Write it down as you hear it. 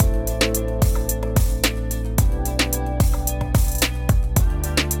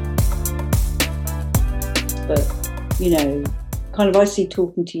you know, kind of I see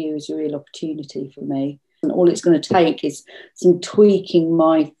talking to you as a real opportunity for me. And all it's going to take is some tweaking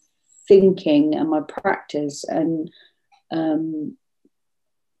my thinking and my practice and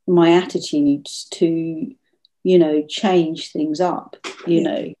my attitudes to, you know, change things up, you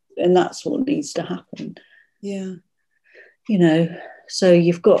know, and that's what needs to happen. Yeah. You know, so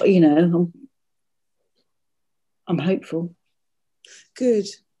you've got, you know, I'm hopeful. Good.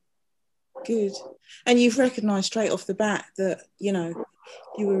 And you've recognised straight off the bat that, you know,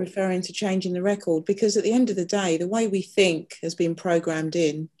 you were referring to changing the record, because at the end of the day, the way we think has been programmed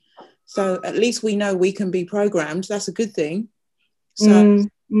in. So at least we know we can be programmed. That's a good thing. So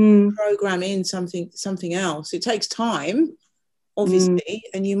program in something else. It takes time, obviously,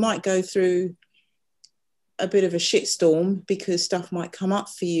 and you might go through a bit of a shitstorm because stuff might come up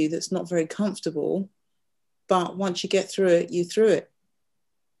for you that's not very comfortable. But once you get through it, you're through it.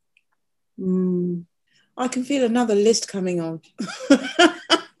 I can feel another list coming on.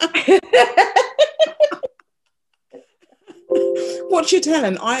 What's your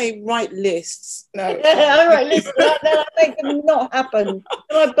talent? I write lists. No, I write lists. Then I make them not happen.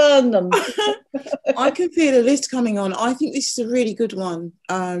 Then I burn them. I can feel a list coming on. I think this is a really good one,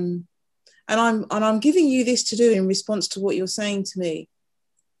 and I'm giving you this to do in response to what you're saying to me.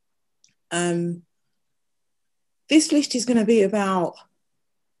 This list is going to be about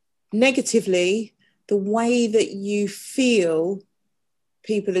negatively the way that you feel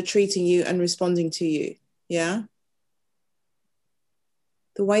people are treating you and responding to you. Yeah.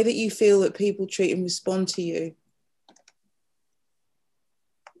 The way that you feel that people treat and respond to you.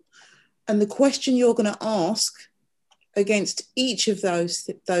 And the question you're going to ask against each of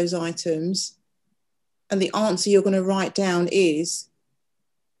those items, and the answer you're going to write down is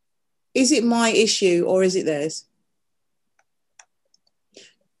it my issue or is it theirs?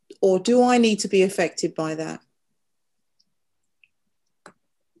 Or do I need to be affected by that?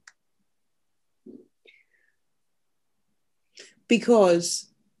 Because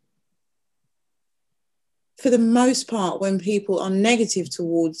for the most part, when people are negative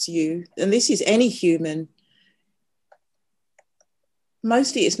towards you, and this is any human,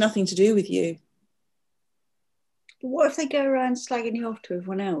 mostly it's nothing to do with you. But what if they go around slagging you off to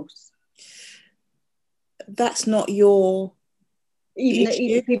everyone else? That's not your...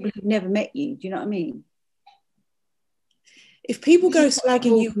 Even people who've never met you, do you know what I mean? If people go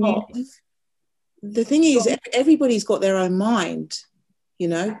slagging you off, the thing is, everybody's got their own mind, you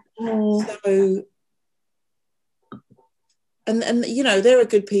know. So, and you know, there are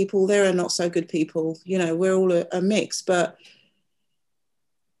good people, there are not so good people. You know, we're all a mix. But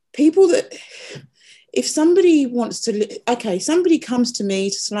people that, if somebody wants to, somebody comes to me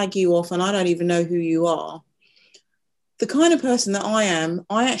to slag you off, and I don't even know who you are. The kind of person that I am,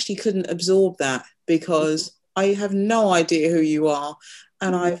 I actually couldn't absorb that because I have no idea who you are.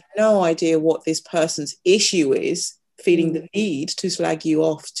 And I have no idea what this person's issue is, feeling the need to slag you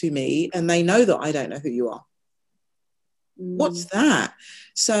off to me. And they know that I don't know who you are. What's that?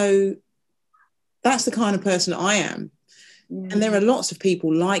 So that's the kind of person I am. And there are lots of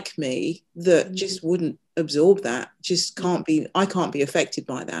people like me that just wouldn't absorb that, I can't be affected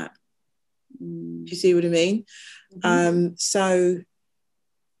by that. Do you see what I mean? So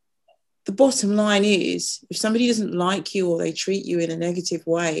the bottom line is, if somebody doesn't like you or they treat you in a negative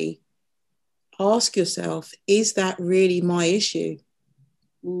way, ask yourself, is that really my issue?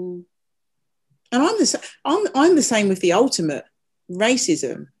 And I'm the same with the ultimate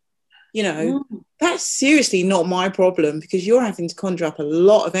racism. You know, that's seriously not my problem, because you're having to conjure up a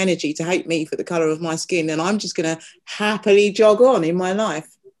lot of energy to hate me for the colour of my skin, and I'm just going to happily jog on in my life.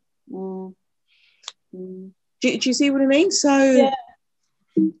 Do you see what I mean? So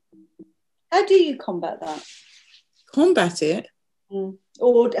how do you combat that? Combat it?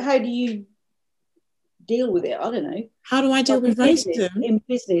 Or how do you deal with it? I don't know. How do I deal with racism? In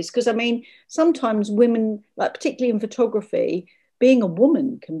business, because I mean, sometimes women, like particularly in photography, being a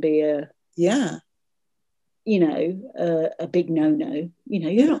woman can be a big no-no. You know,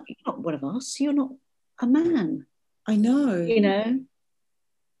 you're not one of us. You're not a man. I know. You know.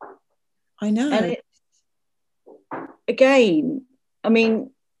 I know. And again, I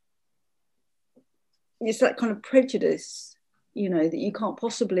mean, it's that kind of prejudice, you know, that you can't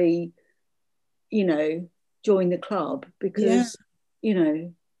possibly, you know, join the club because, you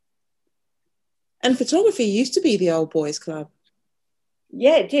know. And photography used to be the old boys club.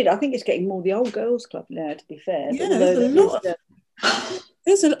 Yeah, it did. I think it's getting more the old girls club now, to be fair. Yeah, there's a lot.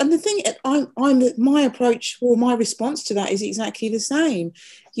 And the thing, my approach or my response to that is exactly the same.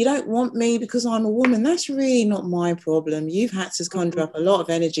 You don't want me because I'm a woman. That's really not my problem. You've had to conjure up a lot of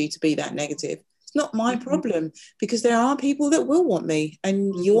energy to be that negative. It's not my problem, because there are people that will want me,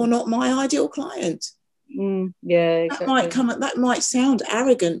 and you're not my ideal client. Yeah, exactly. That might sound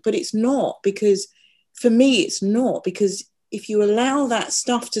arrogant, but it's not, because for me it's not, because if you allow that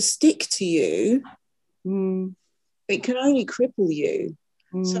stuff to stick to you, it can only cripple you.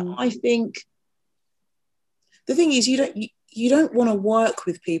 So I think the thing is, you don't want to work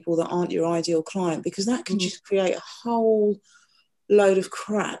with people that aren't your ideal client, because that can just create a whole load of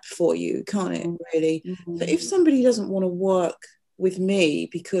crap for you, can't it, really? So if somebody doesn't want to work with me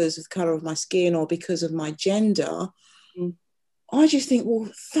because of the colour of my skin or because of my gender, I just think, well,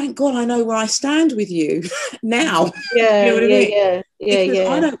 thank God I know where I stand with you now. Yeah, you know what I mean? Yeah. Because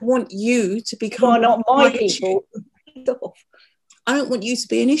I don't want you to become not my people. I don't want you to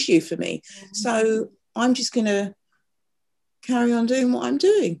be an issue for me. So I'm just going to carry on doing what I'm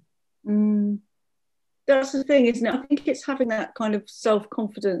doing. That's the thing, isn't it? I think it's having that kind of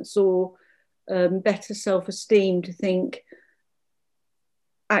self-confidence or better self-esteem to think,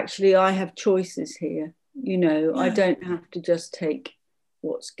 actually, I have choices here. I don't have to just take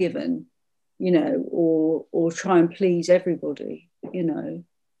what's given, or try and please everybody, And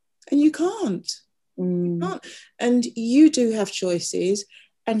you can't. You can't. And you do have choices,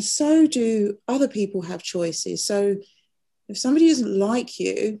 and so do other people have choices. So if somebody doesn't like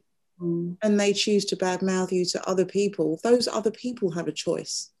you and they choose to badmouth you to other people, those other people have a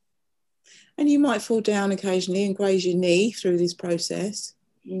choice. And you might fall down occasionally and graze your knee through this process,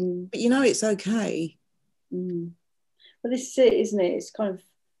 but it's okay. Well, this is it, isn't it? It's kind of,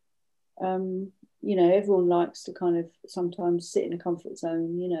 everyone likes to kind of sometimes sit in a comfort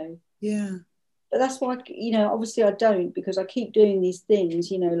zone, Yeah. But that's why, obviously I don't, because I keep doing these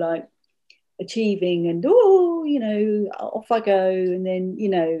things, like achieving and, off I go.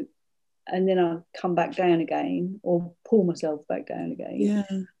 And then I come back down again, or pull myself back down again. Yeah.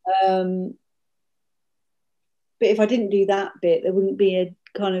 But if I didn't do that bit, there wouldn't be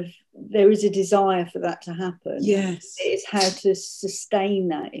there is a desire for that to happen. Yes. It's how to sustain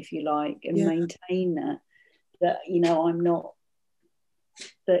that, if you like, and maintain that, I'm not,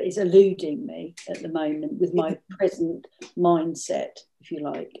 that is eluding me at the moment with my present mindset, if you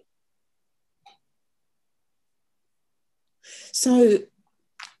like. So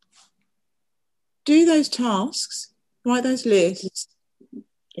do those tasks, write those lists.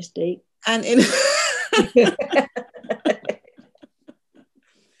 It's deep. And in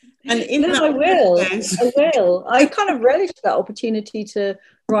I will. I kind of relish that opportunity to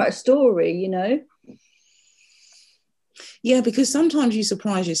write a story, Yeah, because sometimes you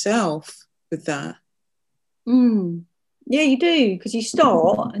surprise yourself with that. Yeah, you do, because you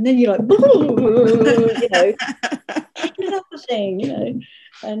start and then you're like, another thing,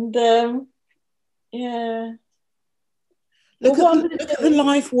 and yeah. Look at the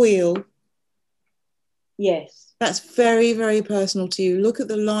life wheel. Yes. That's very, very personal to you. Look at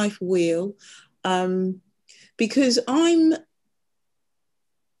the life wheel, because I'm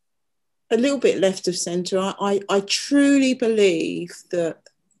a little bit left of centre. I truly believe that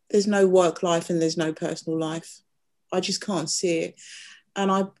there's no work life and there's no personal life. I just can't see it.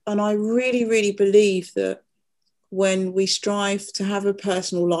 And I really, really believe that when we strive to have a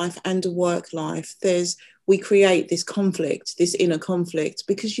personal life and a work life, we create this conflict, this inner conflict,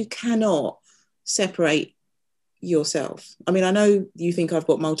 because you cannot separate yourself. I mean, I know you think I've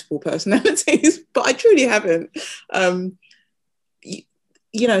got multiple personalities, but I truly haven't. So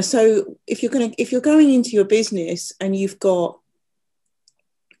if you're going into your business and you've got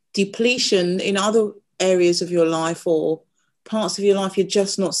depletion in other areas of your life or parts of your life you're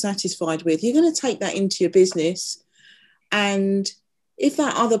just not satisfied with, you're going to take that into your business. And if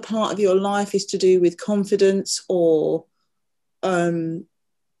that other part of your life is to do with confidence or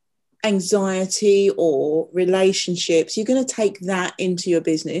anxiety or relationships, you're going to take that into your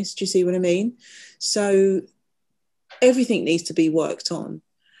business. Do you see what I mean? So everything needs to be worked on.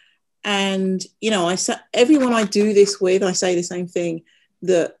 And, everyone I do this with, I say the same thing,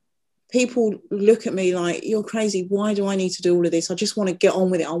 that people look at me like, you're crazy. Why do I need to do all of this? I just want to get on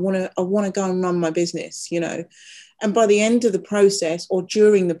with it. I want to go and run my business, And by the end of the process or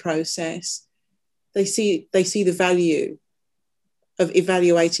during the process, they see the value of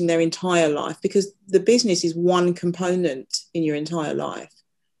evaluating their entire life, because the business is one component in your entire life.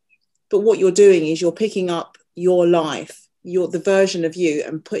 But what you're doing is you're picking up your life, the version of you,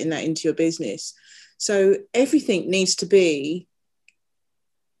 and putting that into your business. So everything needs to be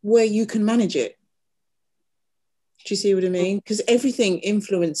where you can manage it. Do you see what I mean? Because everything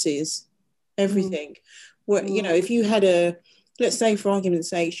influences everything. Where, if you had let's say for argument's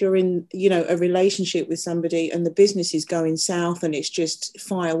sake, you're in, a relationship with somebody and the business is going south and it's just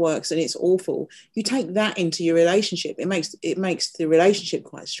fireworks and it's awful. You take that into your relationship. It makes the relationship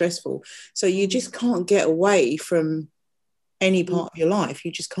quite stressful. So you just can't get away from any part of your life.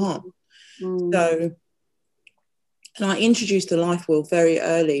 You just can't. So, and I introduced the life wheel very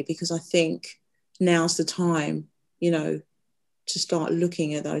early because I think now's the time, to start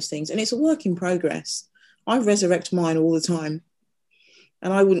looking at those things. And it's a work in progress. I resurrect mine all the time.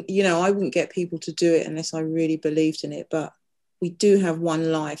 And I wouldn't get people to do it unless I really believed in it. But we do have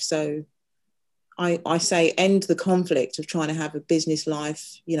one life. So I say end the conflict of trying to have a business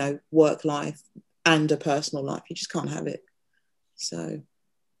life, work life and a personal life. You just can't have it. So.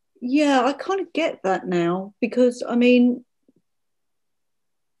 Yeah, I kind of get that now because, part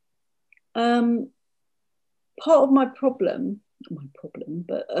of my problem,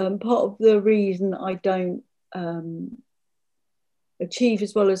 but part of the reason I don't achieve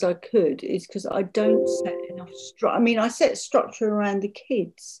as well as I could is because I don't set enough structure. I set structure around the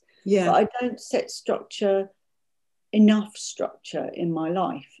kids, but I don't set enough structure in my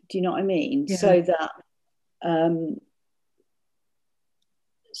life. Do you know what I mean? Yeah. So that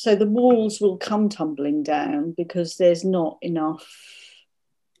so the walls will come tumbling down because there's not enough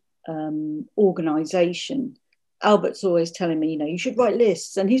organisation. Albert's always telling me, you should write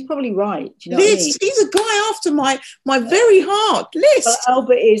lists, and he's probably right. Do you know lists? What I mean? He's a guy after my very heart. List. Well,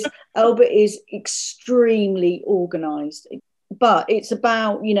 Albert is extremely organised, but it's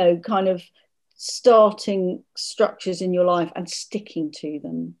about kind of starting structures in your life and sticking to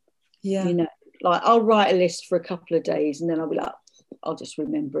them. Yeah. Like I'll write a list for a couple of days, and then I'll be like, I'll just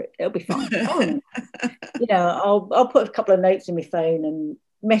remember it. It'll be fine. I'll put a couple of notes in my phone and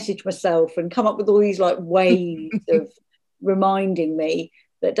message myself and come up with all these like ways of reminding me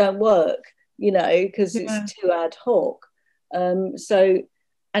that don't work, because it's too ad hoc. So,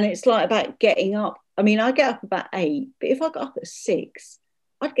 and it's like about getting up. I get up about 8, but if I got up at 6,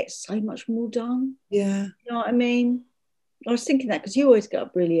 I'd get so much more done. Yeah. You know what I mean? I was thinking that because you always get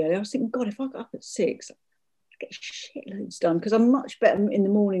up really early. I was thinking, God, if I got up at 6, I'd get shitloads done because I'm much better in the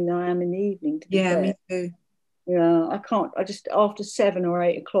morning than I am in the evening. Me too. Yeah, I can't. I just after 7 or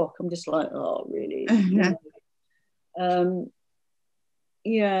 8 o'clock, I'm just like, oh, really?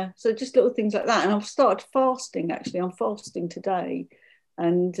 Yeah. So just little things like that, and I've started fasting. Actually, I'm fasting today,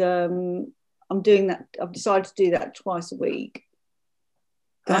 and I'm doing that. I've decided to do that twice a week.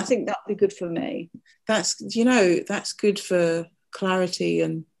 I think that'd be good for me. That's that's good for clarity.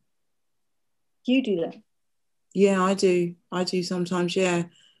 And you do that? Yeah, I do. I do sometimes. Yeah.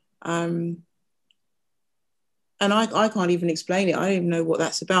 And I can't even explain it. I don't even know what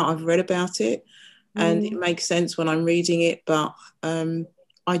that's about. I've read about it and it makes sense when I'm reading it. But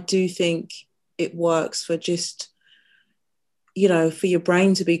I do think it works for just, for your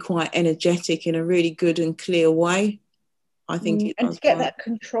brain to be quite energetic in a really good and clear way. I think and to get that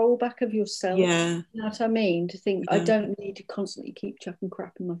control back of yourself. Yeah. You know what I mean? To think I don't need to constantly keep chucking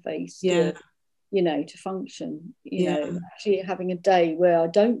crap in my face. Yeah. To function. Actually having a day where I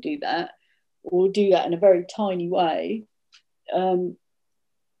don't do that, or do that in a very tiny way,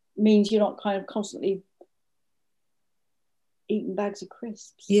 means you're not kind of constantly eating bags of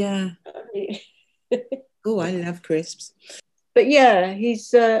crisps. Yeah. Oh, I love crisps. But yeah,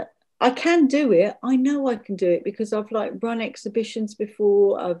 I can do it. I know I can do it because I've run exhibitions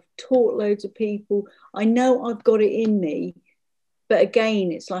before. I've taught loads of people. I know I've got it in me. But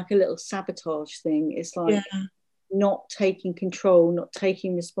again, it's like a little sabotage thing. It's like not taking control, not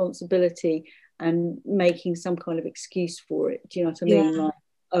taking responsibility, and making some kind of excuse for it. Do you know what I mean? Like,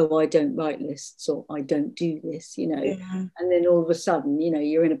 oh, I don't write lists, or I don't do this, And then all of a sudden,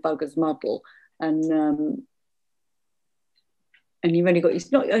 you're in a bugger's muddle, and you've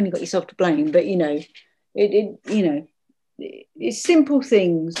not only got yourself to blame, but it's simple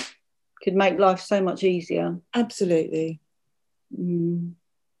things could make life so much easier. Absolutely.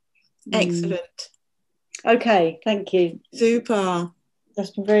 Excellent. Okay, thank you. Super.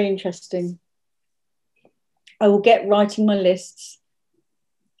 That's been very interesting. I will get writing my lists.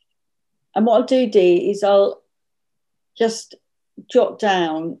 And what I'll do, Dee, is I'll just jot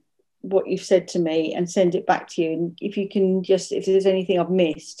down what you've said to me and send it back to you. And if you can if there's anything I've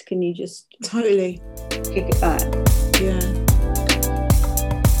missed, can you just totally kick it back? Yeah.